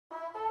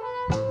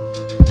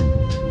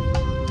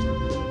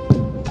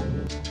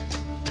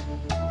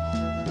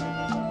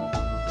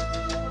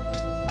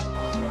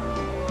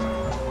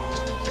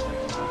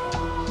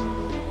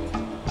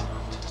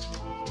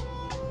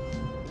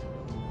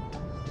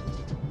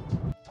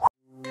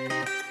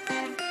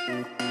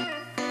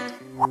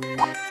Alright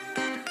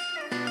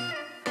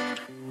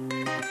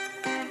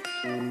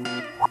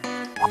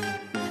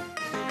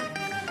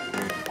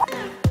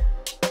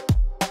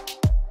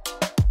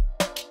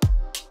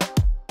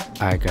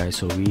guys,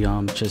 so we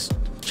just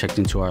checked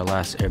into our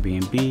last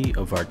Airbnb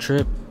of our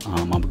trip.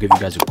 I'm gonna give you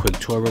guys a quick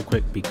tour real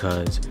quick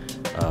because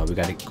we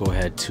gotta go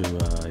ahead to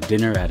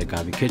dinner at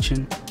Agave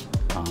Kitchen.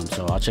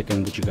 So I'll check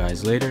in with you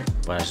guys later,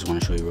 but I just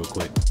want to show you real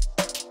quick.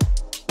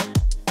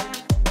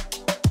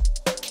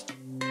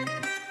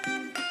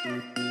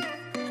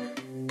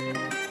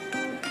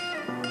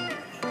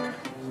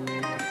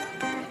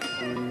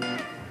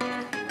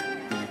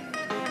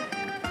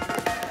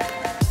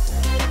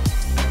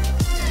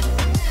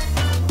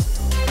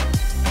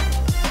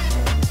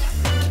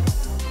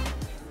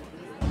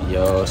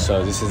 Yo,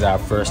 so this is our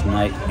first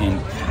night in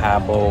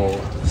Cabo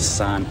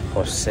San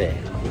Jose.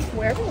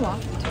 Where we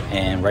walked.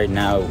 And right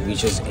now we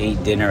just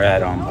ate dinner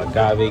at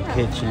Agave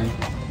Kitchen,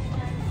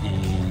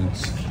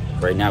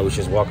 and right now we're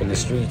just walking the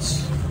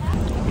streets.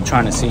 We're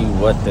trying to see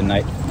what the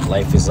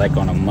nightlife is like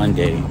on a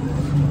Monday.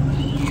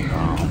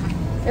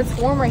 It's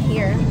warmer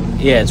here.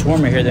 Yeah, it's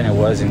warmer here than it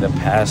was in the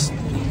past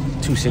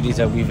 2 cities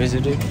that we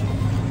visited,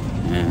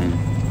 and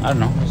I don't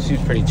know, it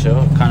seems pretty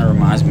chill. It kind of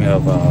reminds me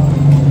of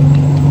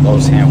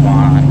Los San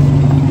Juan.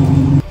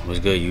 What's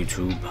good,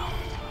 YouTube?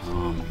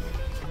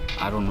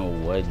 I don't know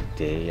what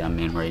day I'm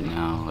in right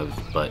now,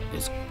 but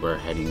we're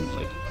heading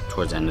like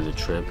towards the end of the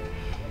trip.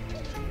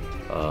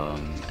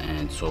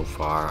 And so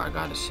far, I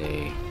gotta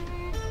say,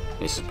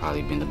 this has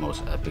probably been the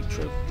most epic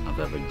trip I've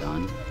ever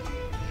done.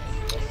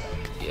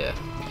 Yeah,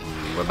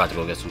 we're about to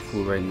go get some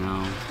food right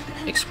now,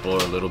 explore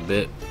a little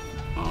bit.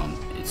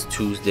 It's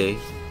Tuesday,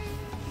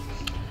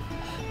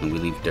 and we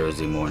leave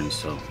Thursday morning,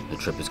 so the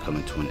trip is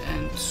coming to an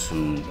end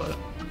soon. But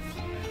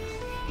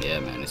yeah,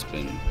 man, it's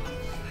been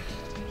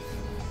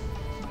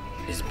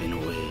a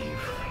wave.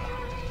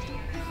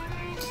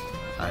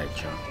 All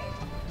right, y'all.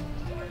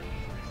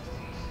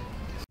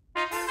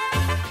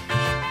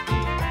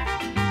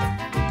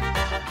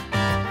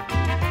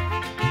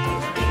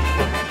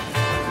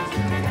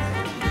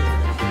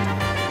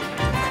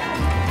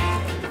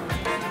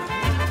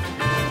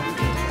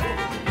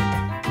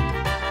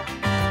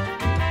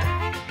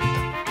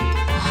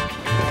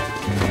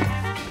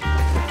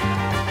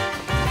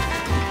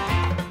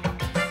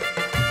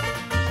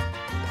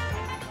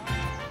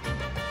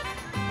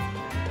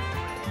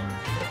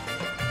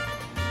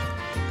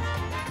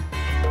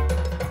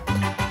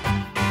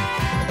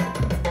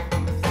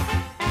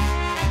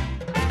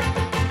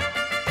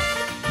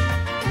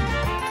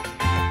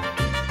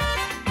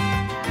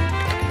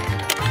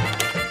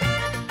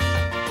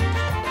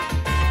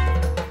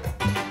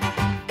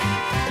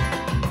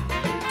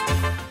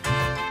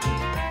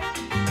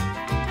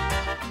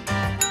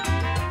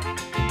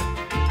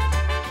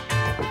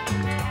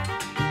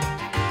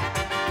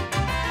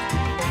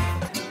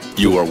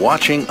 You are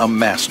watching a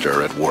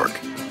master at work.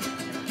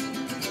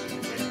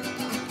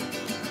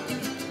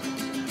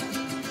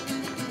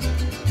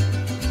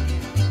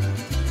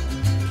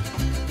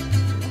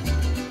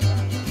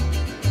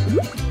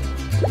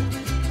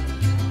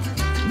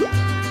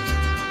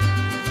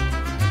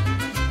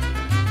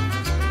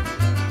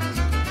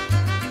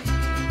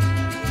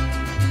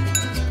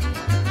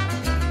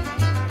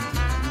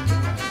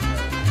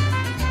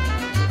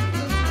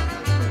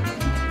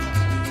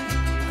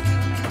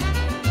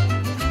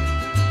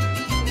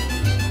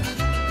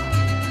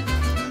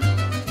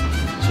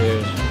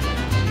 Cheers.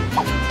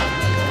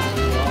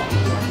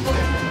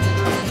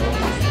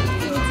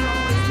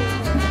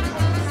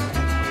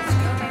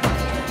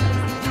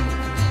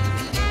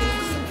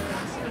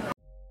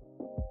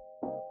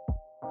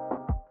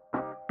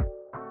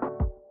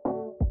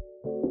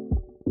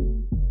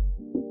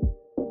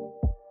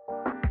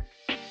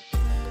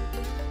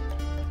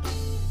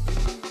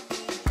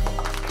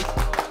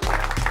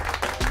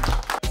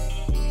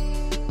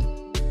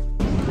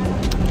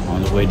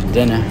 On the way to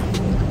dinner.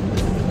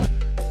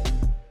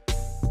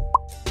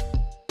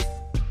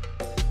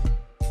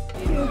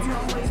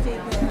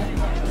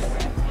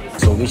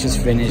 So we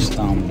just finished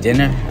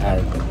dinner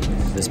at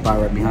the spot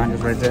right behind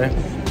us right there.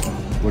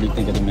 What do you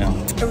think of the meal?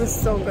 It was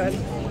so good.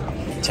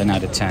 10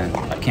 out of 10.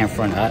 I can't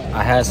front.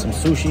 I had some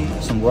sushi,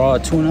 some raw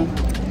tuna,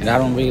 and I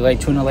don't really like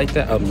tuna like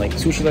that, like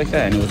sushi like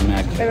that, and it was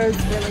mad. It was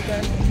really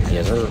good.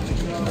 Yes, sir.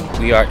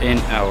 We are in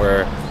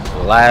our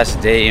last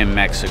day in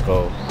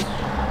Mexico,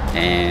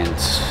 and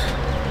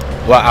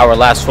well, our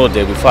last full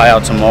day. We fly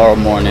out tomorrow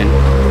morning,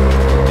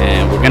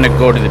 and we're gonna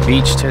go to the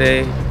beach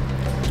today.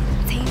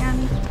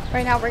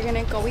 Right now we're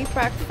gonna go eat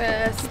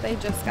breakfast. They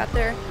just got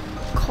their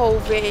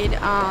COVID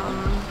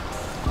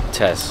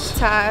test.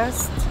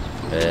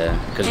 Yeah,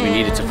 because we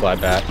needed to fly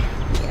back.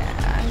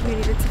 Yeah, we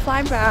needed to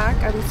fly back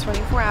at least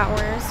 24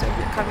 hours. So if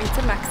you're coming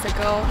to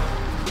Mexico,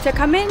 to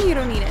come in you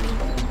don't need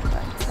anything,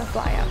 but to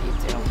fly out you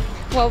do.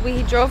 Well,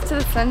 we drove to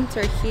the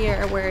center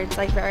here where it's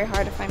like very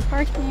hard to find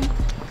parking.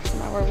 So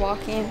now we're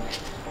walking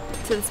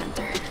to the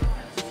center.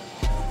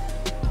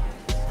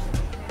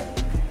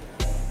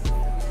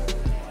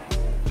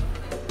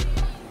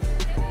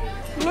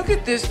 Look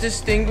at this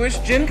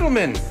distinguished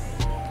gentleman.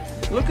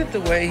 Look at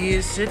the way he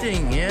is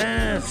sitting.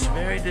 Yes,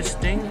 very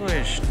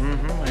distinguished.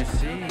 I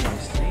see, I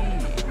see.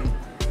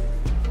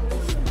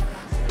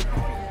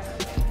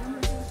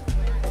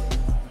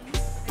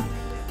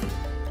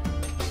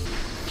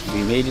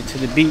 We made it to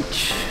the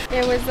beach.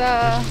 It was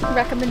a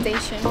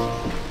recommendation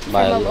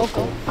By from a a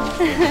local.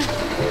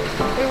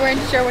 We weren't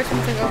sure which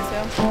one to go to.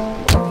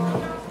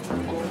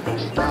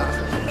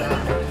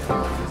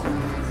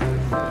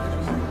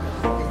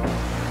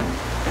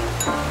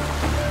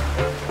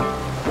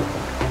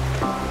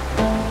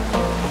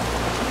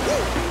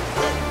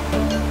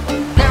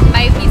 There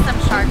might be some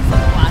sharks in the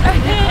water.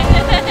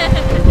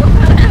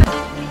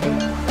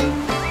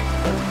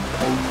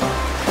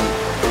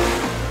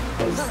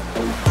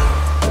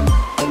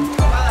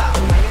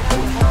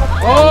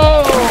 Oh!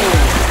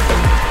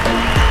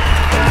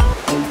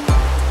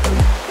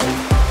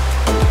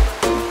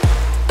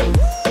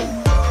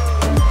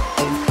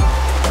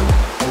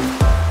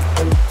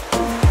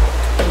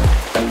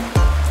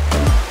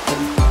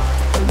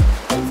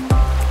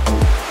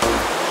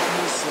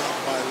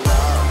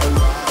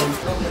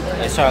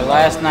 It's our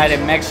last night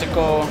in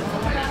Mexico,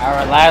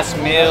 our last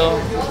meal.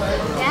 And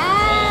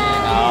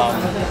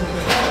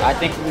I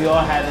think we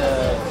all had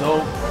a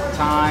dope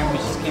time. We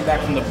just came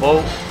back from the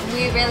boat.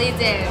 We really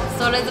did.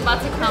 Sola's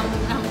about to come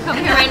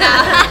here right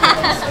now.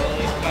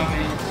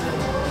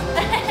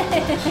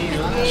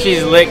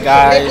 She's lit,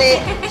 guys.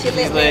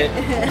 She's lit.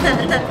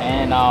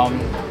 And I'm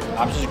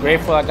just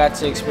grateful I got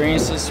to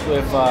experience this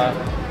with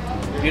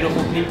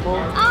beautiful people.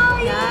 Oh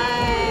yeah.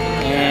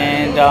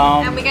 And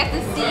we got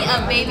to see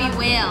a baby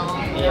whale.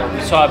 Yeah, we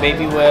saw a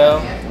baby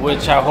whale,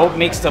 which I hope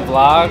makes the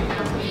vlog.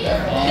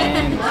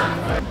 And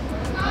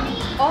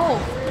Oh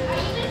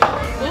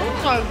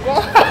my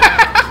god.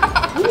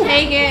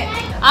 Take it.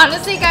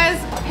 Honestly, guys,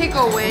 pick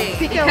away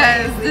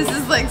because this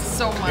is like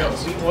so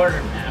much. we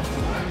ordered now.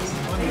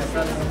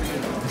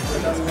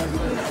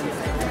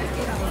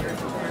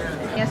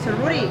 Yeah, so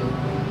Rudy,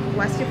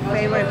 what's your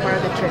favorite part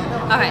of the trip?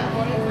 Okay,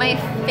 my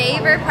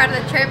favorite part of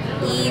the trip,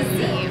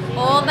 easy.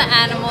 All the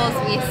animals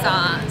we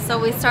saw. So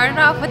we started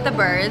off with the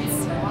birds,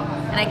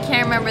 and I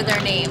can't remember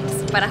their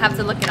names, but I have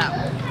to look it up.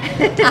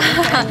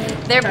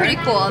 They're pretty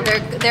cool.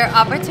 They're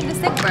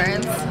opportunistic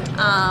birds.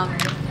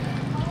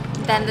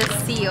 Then the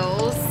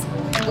seals.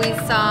 We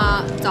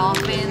saw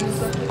dolphins,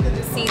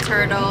 sea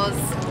turtles,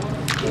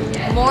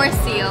 more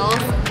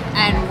seals,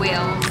 and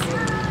whales.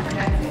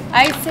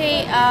 I'd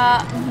say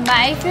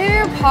my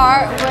favorite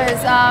part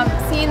was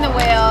seeing the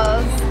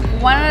whales.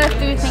 One of the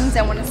three things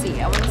I want to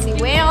see. I want to see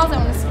whales, I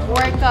want to see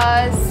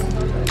orcas.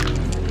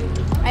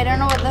 I don't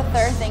know what the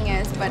third thing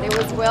is, but it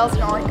was whales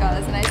and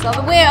orcas. And I saw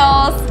the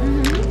whales,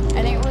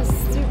 and it was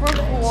super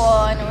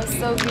cool, and it was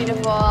so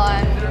beautiful,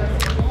 and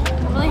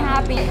I'm really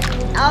happy.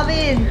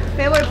 Alvin,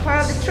 favorite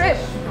part of the trip?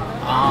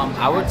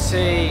 I would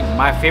say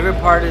my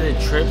favorite part of the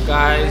trip,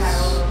 guys,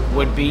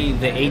 would be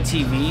the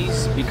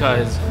ATVs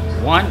because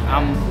one,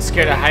 I'm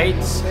scared of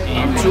heights,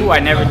 and two, I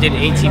never did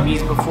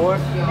ATVs before.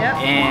 Yep.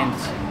 And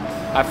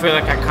I feel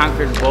like I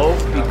conquered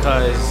both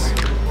because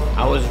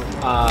I was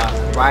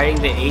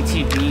riding the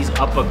ATVs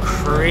up a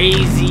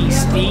crazy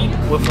steep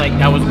with like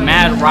that was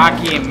mad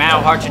rocky and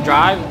mad hard to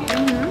drive.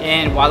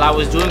 And while I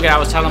was doing it, I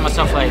was telling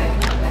myself like,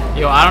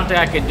 yo, I don't think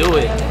I could do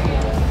it,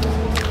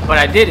 but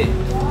I did it.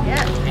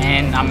 Yeah.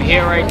 And I'm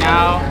here right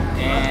now,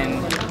 and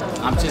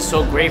I'm just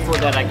so grateful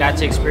that I got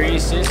to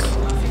experience this.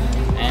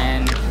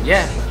 And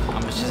yeah,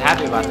 I'm just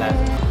happy about that.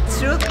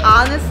 Truth,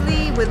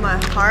 honestly, with my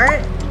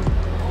heart,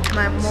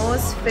 my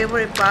most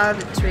favorite part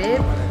of the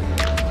trip,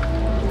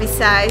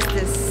 besides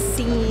the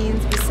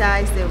scenes,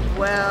 besides the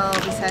well,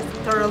 besides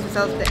the turtles,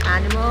 besides the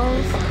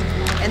animals,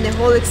 and the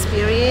whole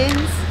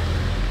experience,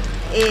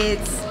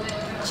 it's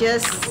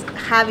just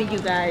having you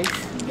guys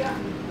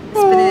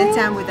spending the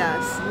time with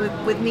us,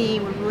 with me,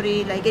 with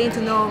Rudy, like getting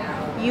to know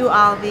you,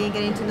 Alvin,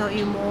 getting to know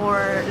you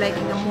more, like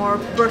in a more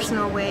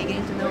personal way,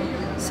 getting to know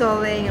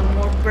Sole in a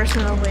more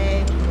personal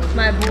way.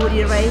 My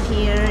booty right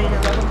here in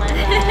the love of my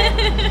life.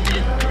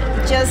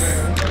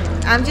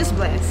 I'm just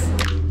blessed.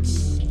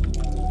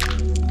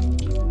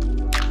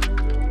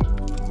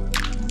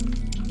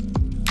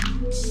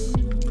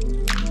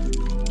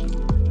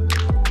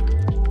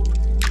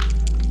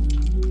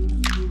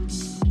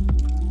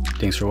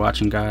 Thanks for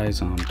watching, guys.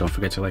 Don't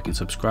forget to like and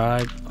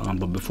subscribe.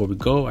 But before we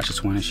go, I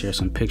just want to share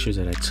some pictures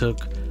that I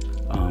took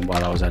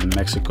while I was out in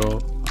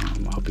Mexico.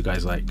 I hope you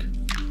guys like.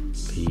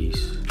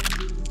 Peace.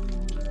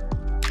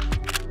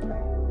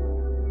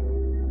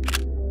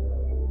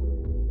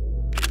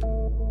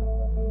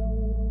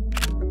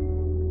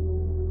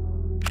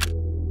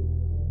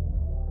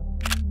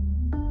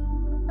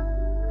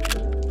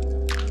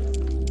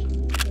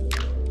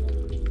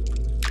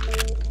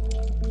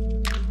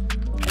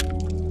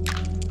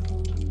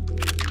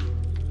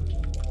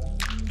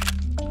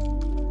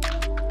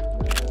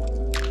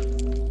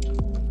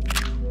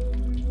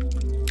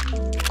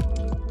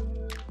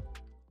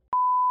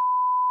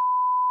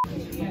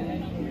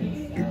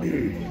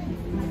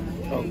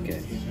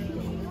 Okay.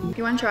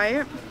 You want to try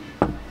it?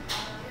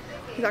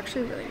 It's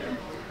actually really good.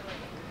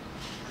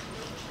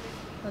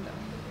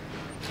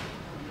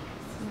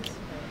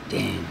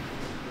 Damn.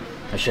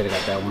 I should have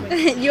got that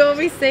one. You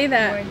always say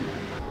that.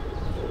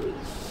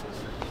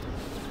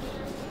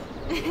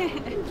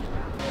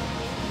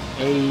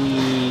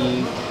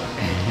 Hey.